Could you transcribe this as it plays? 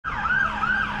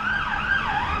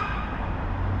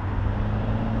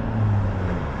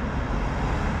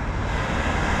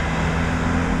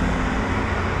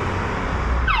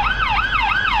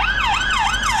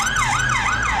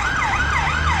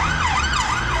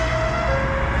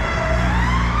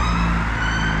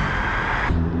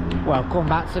Welcome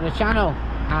back to the channel.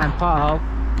 I'm Paul,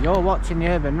 you're watching the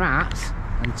Urban Rats,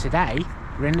 and today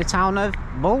we're in the town of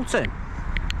Bolton.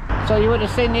 So you would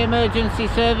have seen the emergency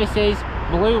services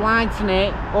blue lighting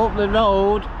it up the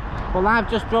road. Well, I've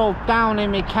just drove down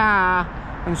in my car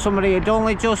and somebody had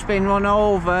only just been run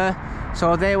over,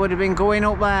 so they would have been going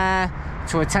up there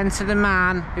to attend to the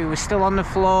man who was still on the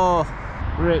floor.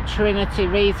 We're at Trinity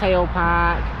Retail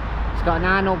Park. It's got an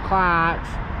Arnold Clark,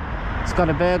 it's got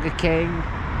a Burger King,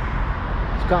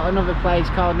 it's got another place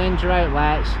called Ninja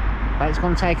Outlets. Let's go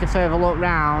and take a further look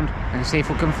round and see if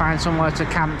we can find somewhere to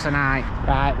camp tonight.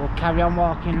 Right, we'll carry on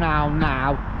walking round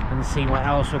now and see what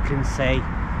else we can see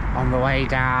on the way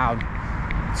down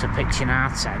to pitching our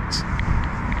tent.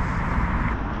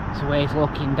 So he's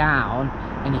looking down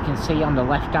and you can see on the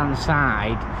left hand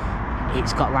side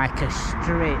it's got like a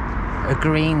strip of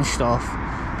green stuff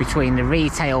between the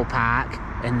retail park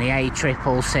and the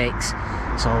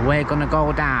A666. So we're going to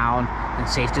go down and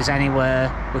see if there's anywhere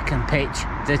we can pitch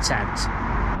the tent.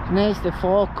 And there's the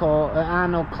forecourt at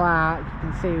Arnold Clark. You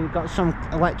can see we've got some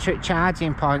electric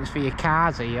charging points for your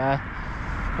cars here.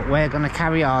 But we're going to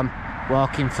carry on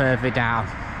walking further down.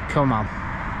 Come on.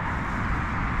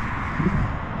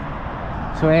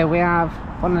 So here we have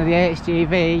one of the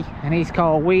HGV and he's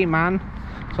called Wee Man.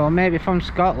 So maybe from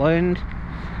Scotland.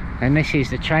 And this is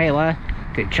the trailer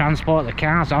that transport the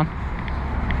cars on.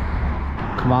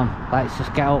 Come on, let's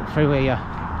just get up through here.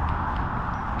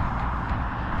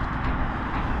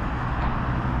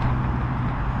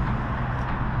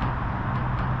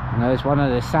 And there's one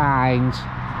of the signs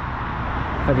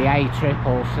for the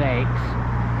A666.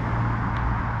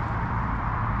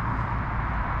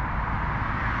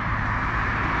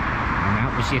 And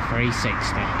that was your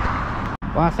 360.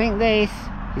 Well, I think this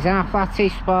is our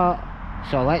flattest spot,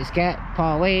 so let's get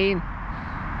Pauline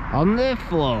on the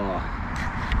floor.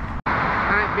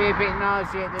 Might be a bit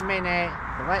noisy at the minute,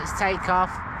 but let's take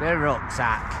off the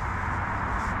rucksack.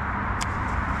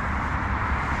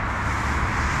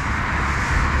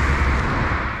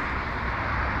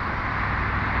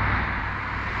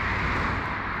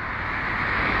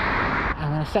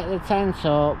 I'm going to set the tent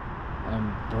up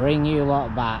and bring you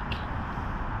lot back.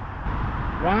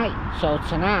 Right, so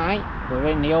tonight we're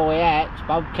in the OEX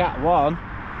Bobcat 1.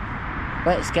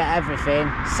 Let's get everything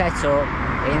set up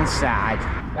inside.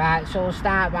 Right, so we'll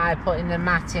start by putting the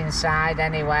mat inside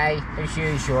anyway, as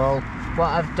usual. What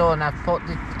I've done, I've put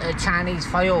the Chinese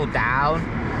foil down.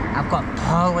 I've got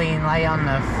Pauline lay on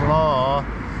the floor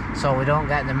so we don't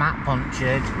get the mat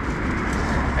punctured.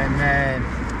 And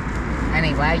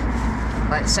anyway,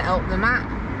 let's set up the mat.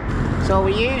 So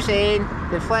we're using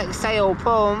the flex tail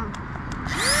pump.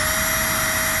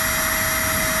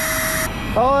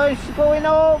 Oh, it's going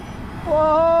up!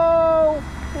 Whoa!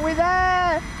 We're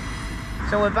there!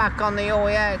 So we're back on the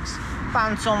OEX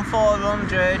Phantom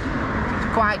 400.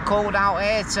 It's quite cold out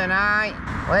here tonight.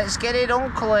 Let's get it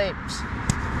unclipped.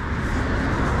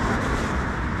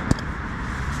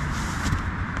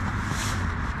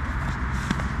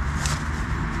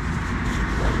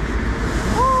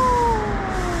 Woo!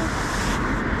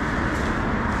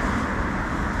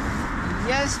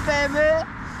 Yes, baby!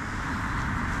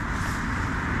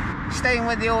 Staying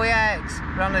with the OEX,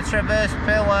 we're on the traverse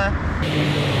pillar.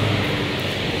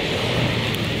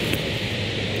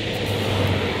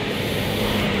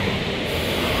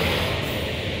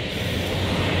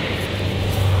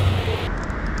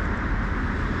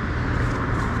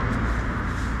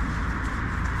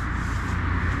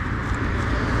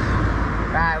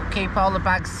 Right, we'll keep all the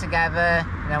bags together,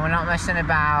 and then we're not messing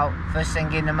about first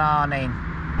thing in the morning.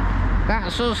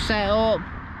 That's us set up.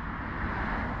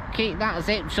 Keep that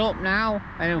zipped up now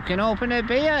and we can open a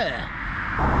beer.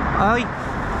 Oi,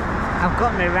 I've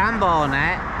got my Rambo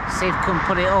net, see if I can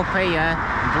put it up here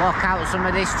and block out some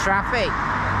of this traffic.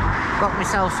 Got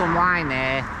myself some line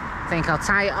here. I think I'll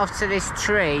tie it off to this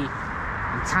tree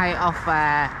and tie it off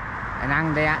there and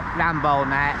hang the Rambo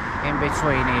net in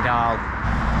between it all.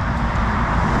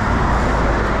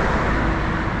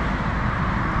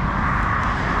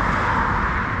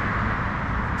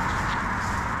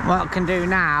 What I can do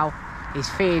now is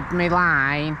feed my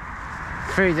line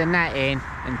through the netting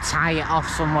and tie it off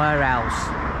somewhere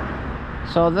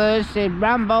else. So there's the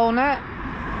Rambo net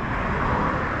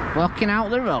blocking out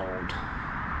the road.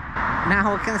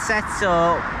 Now we can set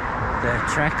up the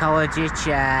Trekology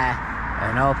chair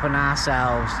and open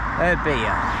ourselves a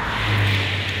beer.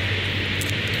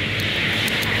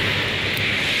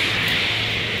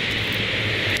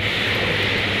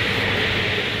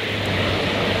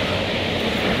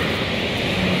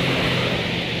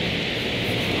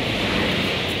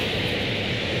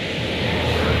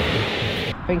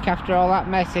 think after all that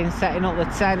messing, setting up the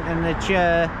tent and the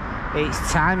chair, it's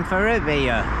time for a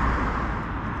beer.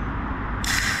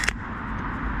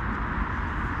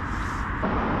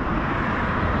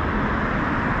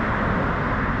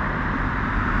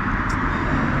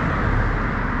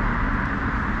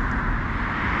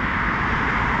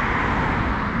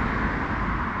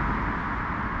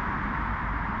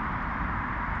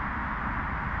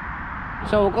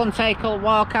 So we're going to take a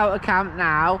walk out of camp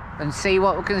now and see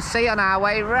what we can see on our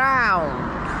way round.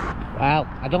 Well,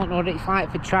 I don't know what it's like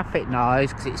for traffic noise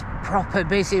because it's proper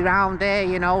busy round here,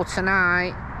 you know,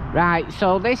 tonight. Right,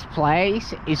 so this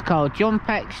place is called Jump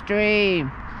Xtreme,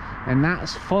 and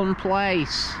that's a fun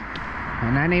place.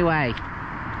 And anyway,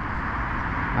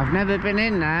 I've never been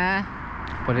in there,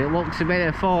 but it looks a bit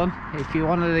of fun if you're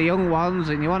one of the young ones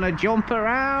and you want to jump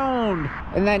around.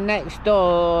 And then next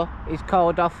door is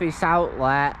called Office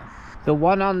Outlet. The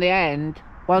one on the end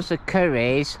was the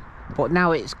Curry's, but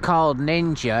now it's called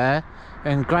Ninja.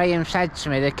 And Graham said to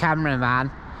me, the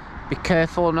cameraman, be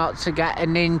careful not to get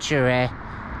an injury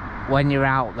when you're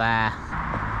out there.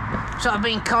 So I've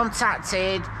been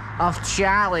contacted off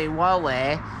Charlie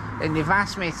Wally, and they've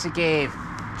asked me to give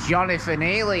Jonathan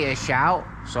Healy a shout.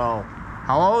 So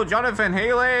hello, Jonathan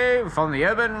Healy from the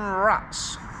Urban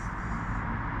Rats.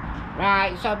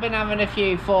 Right, so I've been having a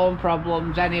few phone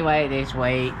problems anyway this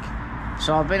week.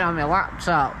 So I've been on my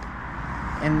laptop.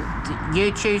 And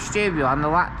YouTube Studio on the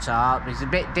laptop is a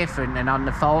bit different than on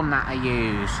the phone that I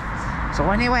use.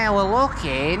 So anyway, I was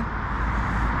looking.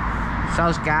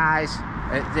 So guys,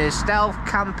 at the Stealth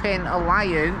Camping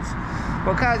Alliance.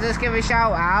 But can I just give a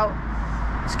shout out?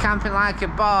 It's Camping Like a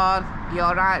Barn.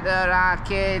 You're right there, our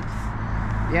kid.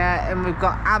 Yeah, and we've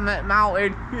got Ammett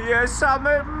Mountain. Yes,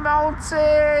 Ammett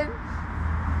Mountain.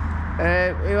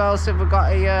 Who else have we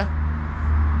got here?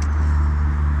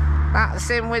 That's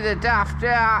him with the daft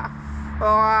hat. Oh,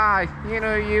 aye, you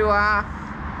know who you are.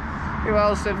 Who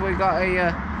else have we got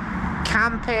here?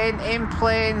 Camping in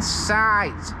Plain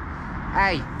Sight.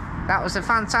 Hey, that was a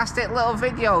fantastic little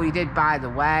video you did, by the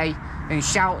way. And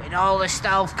shouting all the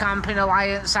Stealth Camping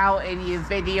Alliance out in your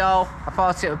video. I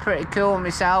thought it was pretty cool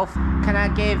myself. Can I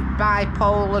give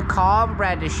Bipolar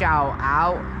Cornbread a shout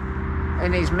out?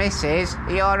 And his missus,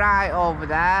 are you alright over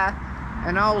there?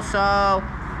 And also,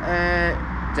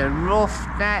 the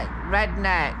Roughneck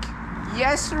Redneck.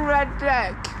 Yes,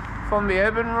 Redneck from the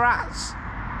Urban Rats.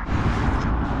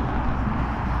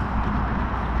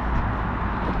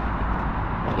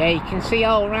 Yeah, you can see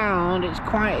all round. It's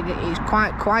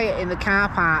quite quiet in the car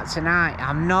park tonight.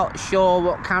 I'm not sure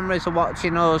what cameras are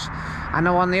watching us. I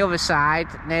know on the other side,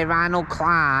 near Arnold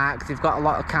Clark, they've got a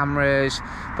lot of cameras,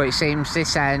 but it seems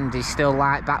this end is still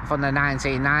like back from the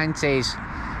 1990s.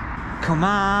 Come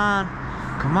on,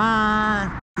 come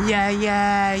on. Yeah,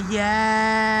 yeah,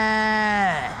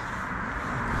 yeah.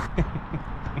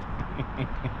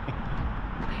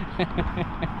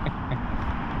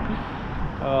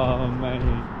 Oh, mate.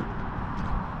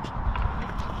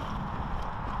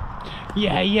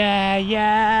 Yeah, yeah,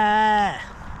 yeah.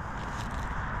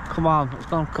 Come on, let's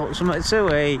go and cut something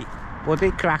to eat.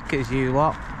 Bloody crackers, you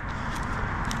lot.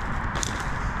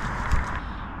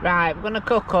 Right, we're going to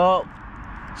cook up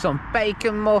some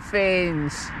bacon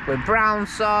muffins with brown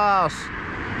sauce.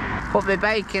 Put the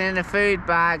bacon in a food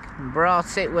bag and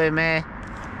brought it with me.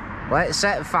 Let's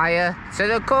set fire to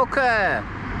the cooker.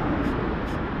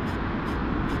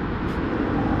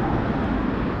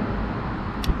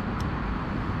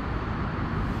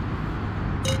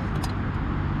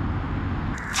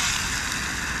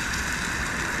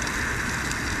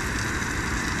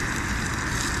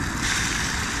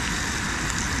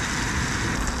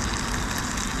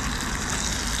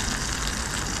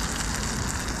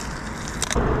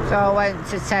 So I went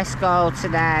to Tesco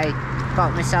today,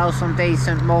 got myself some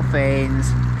decent muffins,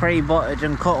 pre-buttered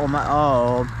and cut them at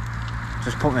home.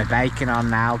 Just put my bacon on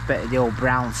now, bit of the old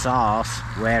brown sauce.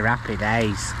 We're happy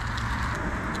days.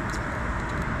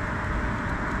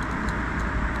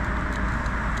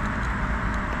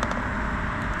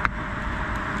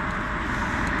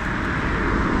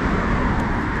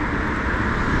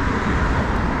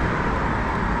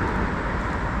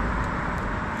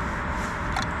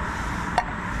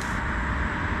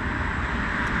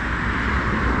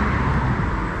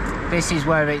 This is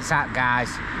where it's at, guys.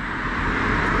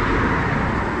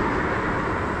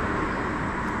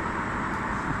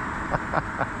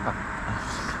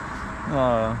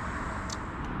 Oh.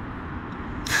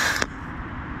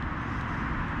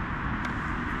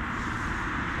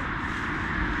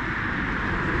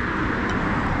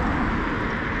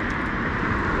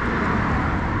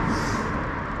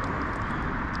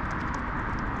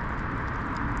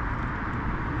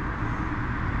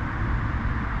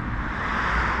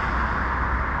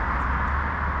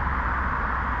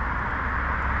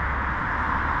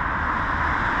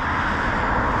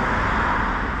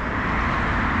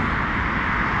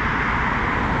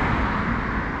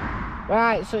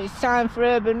 Right, so it's time for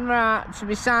Urban Rat to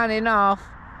be signing off.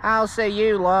 I'll see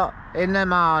you lot in the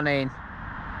morning.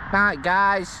 Right,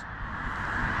 guys.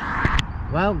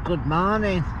 Well, good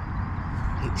morning.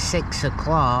 It's 6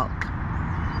 o'clock.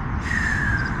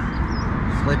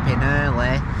 Flipping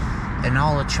early. And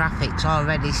all the traffic's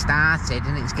already started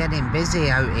and it's getting busy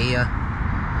out here.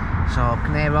 So I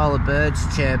can hear all the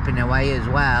birds chirping away as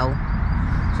well.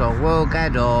 So we'll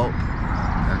get up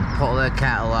and put the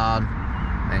kettle on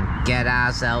and get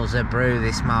ourselves a brew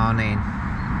this morning.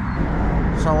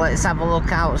 So let's have a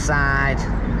look outside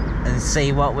and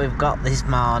see what we've got this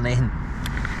morning.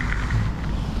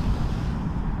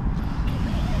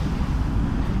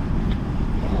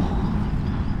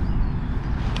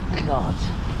 God.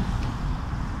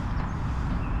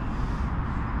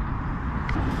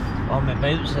 Well, my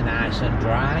boots are nice and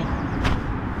dry.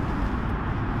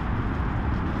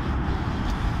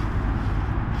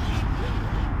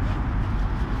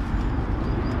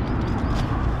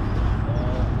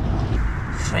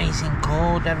 Freezing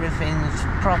cold, everything's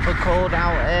proper cold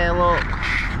out here, look.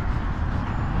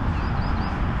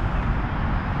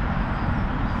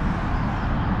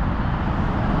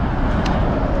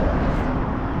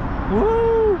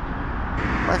 Woo!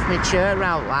 Left my chair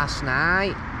out last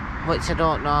night, which I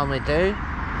don't normally do,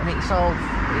 and it's all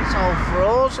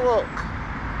froze, look.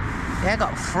 Yeah, I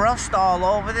got frost all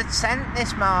over the tent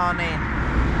this morning.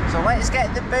 So let's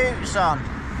get the boots on.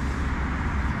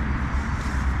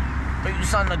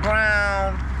 Boots on the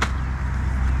ground.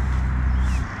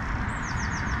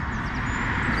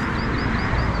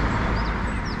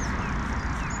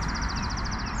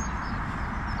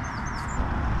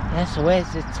 Yeah, so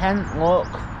where's the tent, look?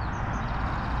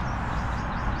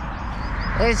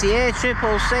 There's the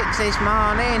A666 this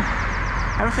morning.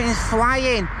 Everything's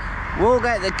flying. We'll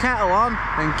get the kettle on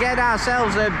and get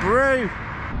ourselves a brew.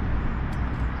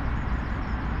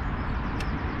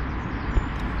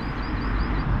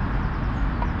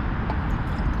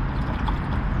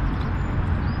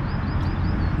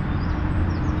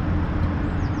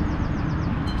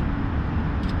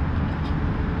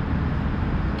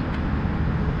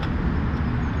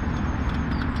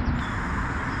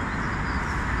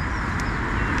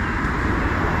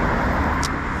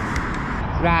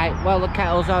 Right, well the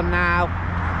kettle's on now.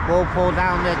 We'll pull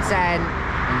down the tent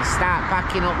and start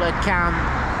packing up the camp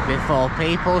before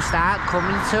people start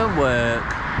coming to work.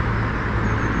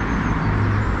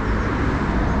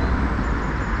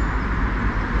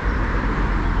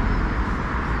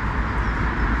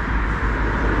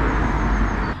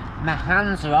 My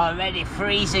hands are already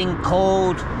freezing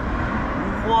cold.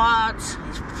 What?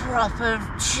 It's proper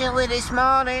chilly this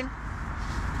morning.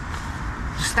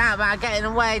 Start by getting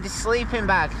away the sleeping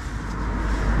bag.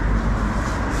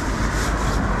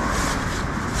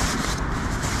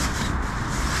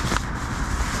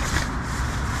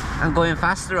 I'm going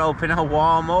faster, hoping I'll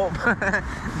warm up.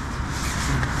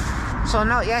 So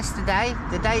not yesterday,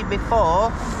 the day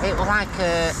before, it was like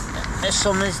a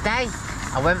summer's day.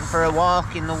 I went for a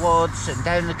walk in the woods and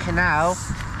down the canal,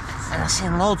 and I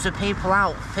seen loads of people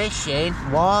out fishing,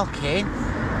 walking,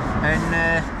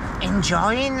 and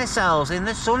enjoying themselves in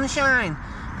the sunshine,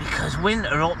 because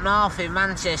winter up north in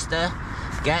Manchester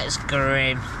gets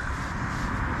grim.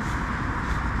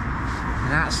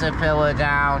 And that's the pillar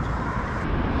down.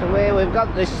 So here we've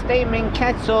got the steaming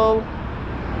kettle.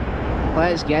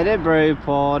 Let's get a brew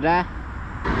poured.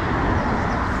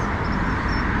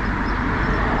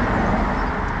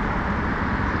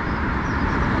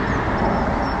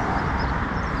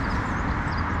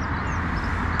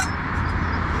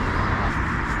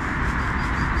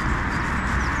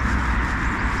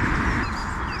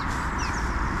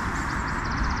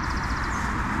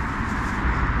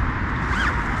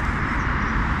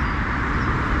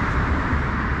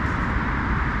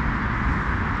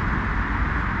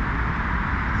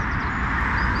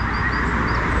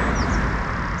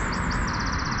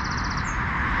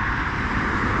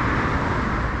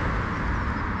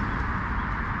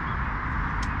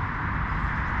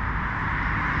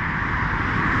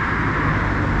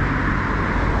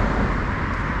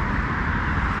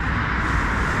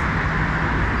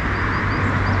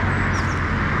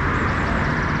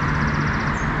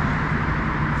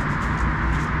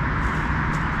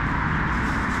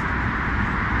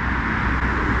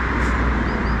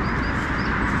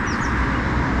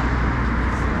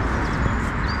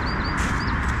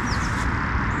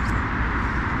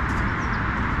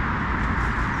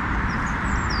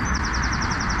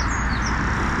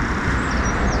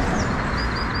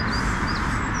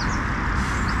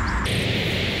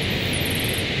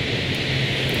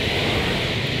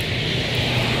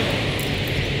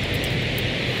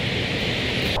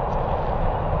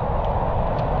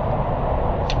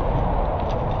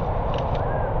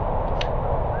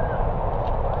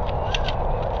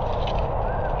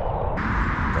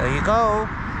 go.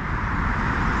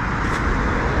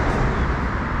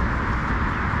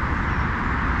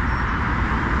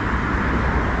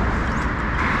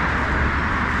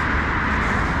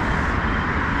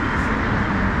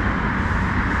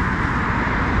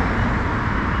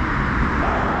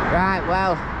 Right,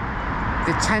 well,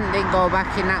 the tent didn't go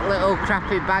back in that little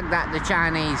crappy bag that the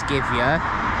Chinese give you,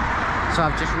 so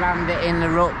I've just rammed it in the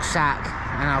rucksack,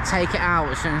 and I'll take it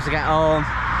out as soon as I get home,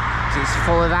 because it's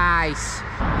full of ice.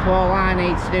 So all I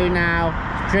need to do now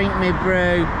is drink my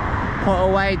brew, put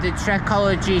away the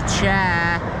Trekology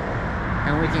chair,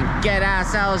 and we can get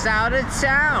ourselves out of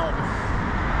town.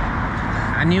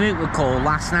 I knew it was cold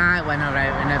last night when I was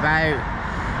out and about,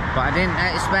 but I didn't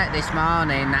expect this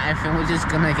morning that everything was just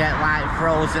gonna get like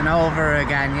frozen over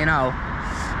again, you know.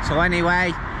 So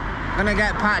anyway, I'm gonna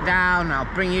get packed down,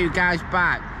 I'll bring you guys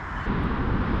back.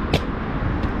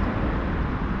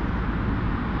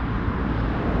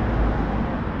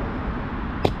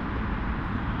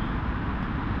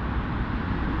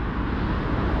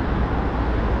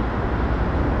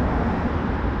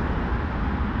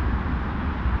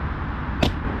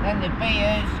 Then the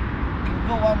beers can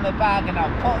go on the bag and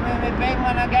I'll put them in my bin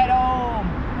when I get home.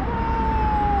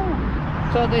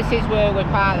 Woo! So this is where we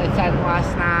parked the tent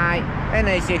last night, and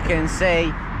as you can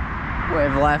see,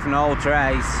 we've left no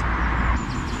trace.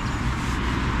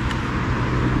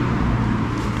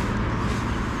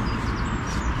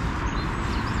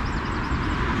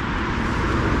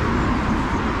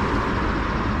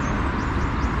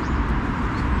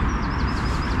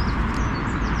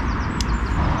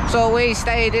 So we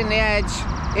stayed in the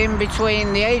Hedge in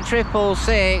between the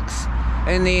A666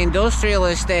 and the industrial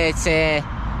estate here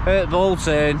at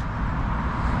Bolton.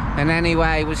 And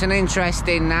anyway, it was an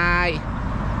interesting night.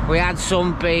 We had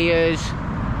some beers,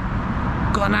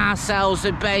 got ourselves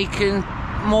a bacon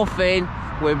muffin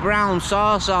with brown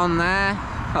sauce on there.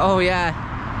 Oh yeah,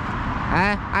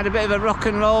 had a bit of a rock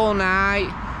and roll night.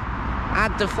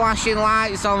 Had the flashing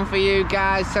lights on for you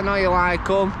guys, I know you like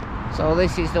them. So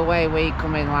this is the way we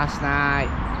come in last night,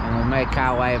 and we'll make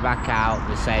our way back out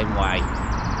the same way.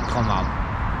 Come on.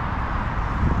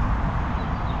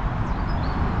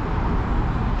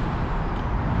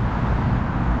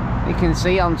 You can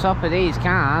see on top of these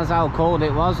cars how cold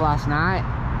it was last night.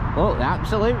 Look, they're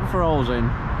absolutely frozen.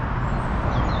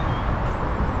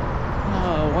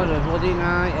 Oh, what a bloody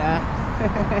night, yeah.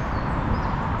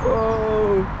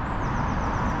 Whoa.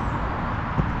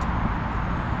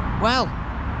 Well,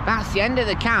 that's the end of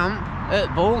the camp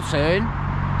at Bolton.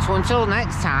 So until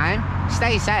next time,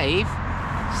 stay safe,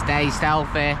 stay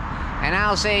stealthy, and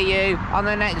I'll see you on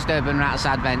the next Urban Rats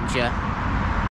adventure.